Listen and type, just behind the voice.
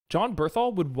Jon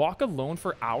Bernthal would walk alone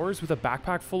for hours with a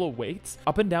backpack full of weights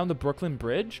up and down the Brooklyn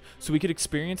Bridge so he could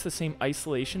experience the same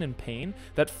isolation and pain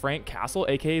that Frank Castle,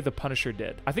 aka the Punisher,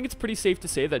 did. I think it's pretty safe to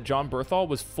say that Jon Bernthal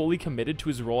was fully committed to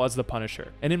his role as the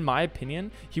Punisher, and in my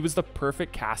opinion, he was the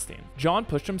perfect casting. Jon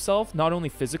pushed himself not only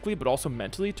physically but also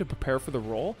mentally to prepare for the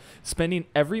role, spending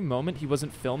every moment he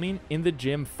wasn't filming in the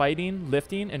gym fighting,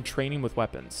 lifting, and training with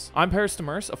weapons. I'm Paris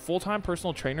Demers, a full-time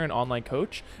personal trainer and online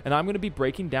coach, and I'm going to be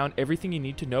breaking down everything you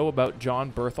need to know about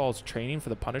Jon Bernthal's training for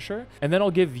the Punisher, and then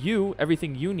I'll give you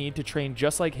everything you need to train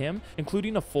just like him,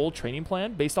 including a full training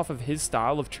plan based off of his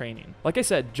style of training. Like I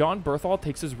said, Jon Bernthal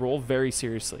takes his role very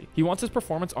seriously. He wants his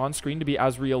performance on screen to be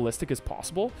as realistic as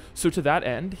possible, so to that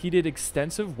end, he did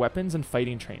extensive weapons and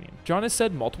fighting training. Jon has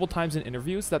said multiple times in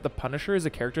interviews that the Punisher is a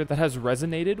character that has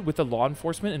resonated with the law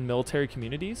enforcement and military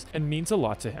communities and means a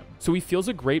lot to him. So he feels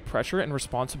a great pressure and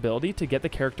responsibility to get the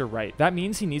character right. That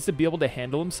means he needs to be able to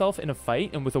handle himself in a fight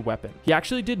and with a weapon. He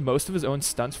actually did most of his own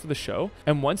stunts for the show,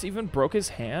 and once even broke his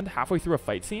hand halfway through a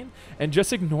fight scene and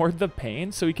just ignored the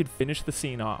pain so he could finish the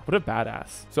scene off. What a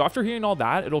badass. So after hearing all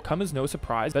that, it'll come as no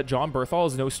surprise that Jon Bernthal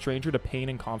is no stranger to pain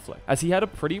and conflict, as he had a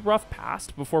pretty rough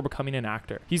past before becoming an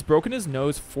actor. He's broken his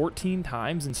nose 14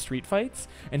 times in street fights,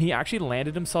 and he actually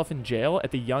landed himself in jail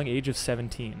at the young age of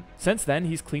 17. Since then,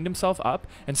 he's cleaned himself up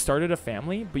and started a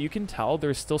family, but you can tell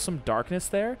there's still some darkness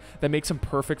there that makes him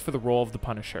perfect for the role of the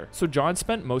Punisher. So Jon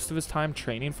spent most of his time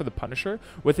training for the Punisher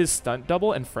with his stunt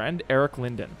double and friend Eric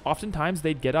Linden. Oftentimes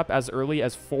they'd get up as early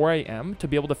as 4 a.m. to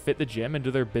be able to fit the gym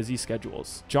into their busy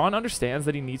schedules. Jon understands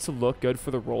that he needs to look good for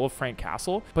the role of Frank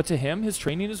Castle, but to him, his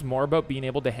training is more about being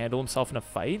able to handle himself in a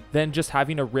fight than just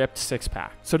having a ripped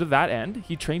six-pack. So to that end,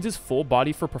 he trains his full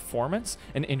body for performance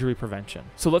and injury prevention.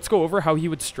 So let's go over how he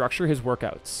would structure his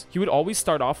workouts. He would always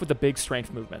start off with the big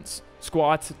strength movements: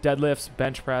 squats, deadlifts,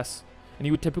 bench press, and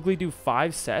he would typically do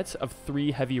 5 sets of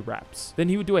 3 heavy reps. Then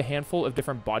he would do a handful of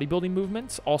different bodybuilding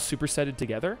movements, all supersetted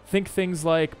together. Think things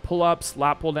like pull-ups,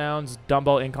 lat pull-downs,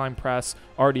 dumbbell incline press,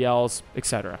 RDLs,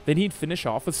 etc. Then he'd finish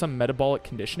off with some metabolic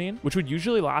conditioning, which would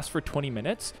usually last for 20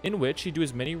 minutes, in which he'd do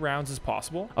as many rounds as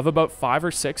possible of about 5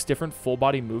 or 6 different full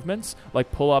body movements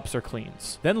like pull-ups or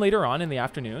cleans. Then later on in the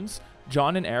afternoons,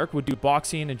 Jon and Eric would do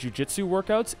boxing and jiu-jitsu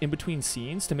workouts in between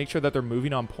scenes to make sure that they're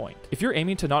moving on point. If you're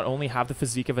aiming to not only have the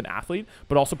physique of an athlete,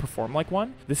 but also perform like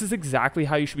one, this is exactly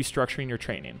how you should be structuring your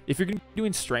training. If you're going to be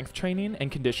doing strength training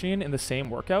and conditioning in the same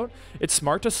workout, it's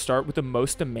smart to start with the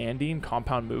most demanding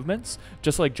compound movements,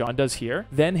 just like Jon does here,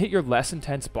 then hit your less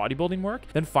intense bodybuilding work,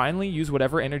 then finally use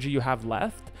whatever energy you have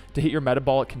left to hit your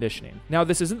metabolic conditioning. Now,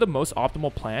 this isn't the most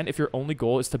optimal plan if your only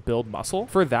goal is to build muscle.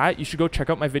 For that, you should go check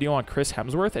out my video on Chris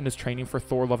Hemsworth and his training for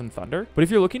Thor: Love and Thunder. But if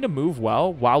you're looking to move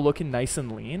well while looking nice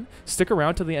and lean, stick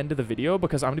around to the end of the video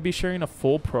because I'm going to be sharing a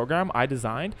full program I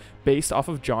designed based off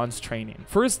of Jon's training.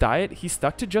 For his diet, he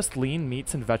stuck to just lean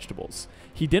meats and vegetables.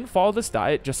 He didn't follow this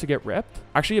diet just to get ripped.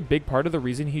 Actually, a big part of the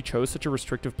reason he chose such a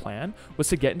restrictive plan was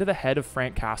to get into the head of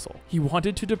Frank Castle. He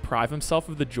wanted to deprive himself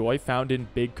of the joy found in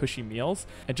big, cushy meals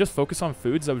and just focus on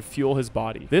foods that would fuel his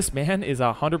body. This man is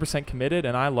 100% committed,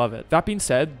 and I love it. That being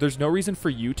said, there's no reason for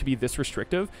you to be this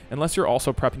restrictive unless you're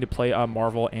also prepping to play a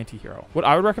Marvel antihero. What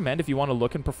I would recommend if you want to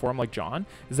look and perform like Jon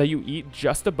is that you eat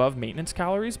just above maintenance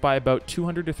calories by about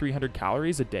 200 to 300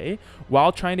 calories a day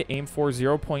while trying to aim for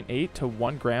 0.8 to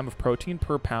 1 gram of protein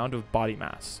per pound of body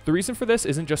mass. The reason for this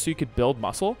isn't just so you could build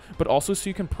muscle, but also so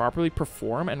you can properly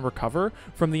perform and recover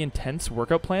from the intense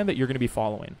workout plan that you're going to be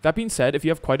following. That being said, if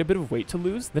you have quite a bit of weight to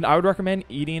lose, then I would recommend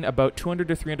eating about 200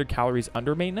 to 300 calories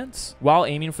under maintenance while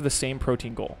aiming for the same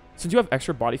protein goal. Since you have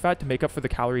extra body fat to make up for the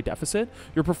calorie deficit,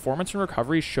 your performance and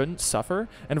recovery shouldn't suffer,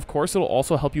 and of course it'll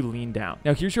also help you lean down.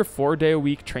 Now here's your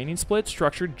 4-day-a-week training split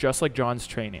structured just like Jon's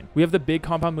training. We have the big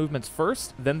compound movements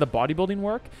first, then the bodybuilding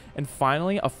work, and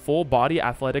finally a full body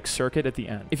athletic circuit at the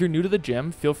end. If you're new to the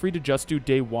gym, feel free to just do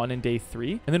day 1 and day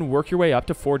 3, and then work your way up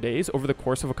to 4 days over the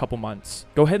course of a couple months.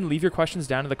 Go ahead and leave your questions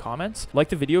down in the comments, like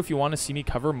the video if you want to see me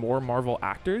cover more Marvel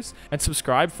actors, and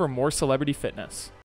subscribe for more celebrity fitness.